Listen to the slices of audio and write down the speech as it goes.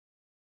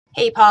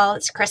Hey, Paul,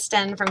 it's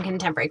Kristen from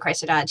Contemporary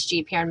Chrysler Dodge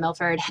Jeep here in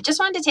Milford. Just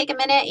wanted to take a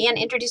minute and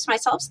introduce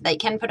myself so that you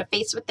can put a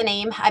face with the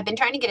name. I've been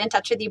trying to get in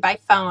touch with you by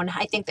phone.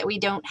 I think that we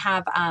don't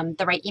have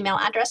the right email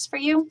address for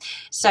you.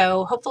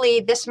 So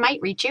hopefully this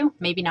might reach you,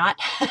 maybe not.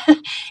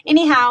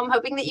 Anyhow, I'm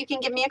hoping that you can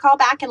give me a call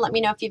back and let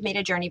me know if you've made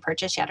a Journey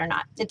purchase yet or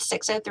not. It's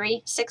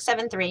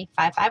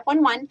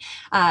 603-673-5511.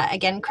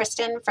 Again,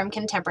 Kristen from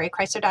Contemporary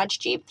Chrysler Dodge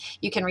Jeep.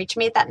 You can reach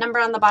me at that number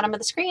on the bottom of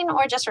the screen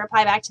or just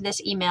reply back to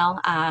this email.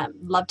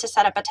 Love to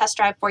set up a test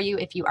drive for you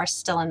if you are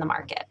still in the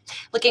market.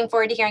 Looking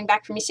forward to hearing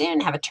back from you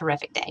soon. Have a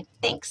terrific day.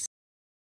 Thanks.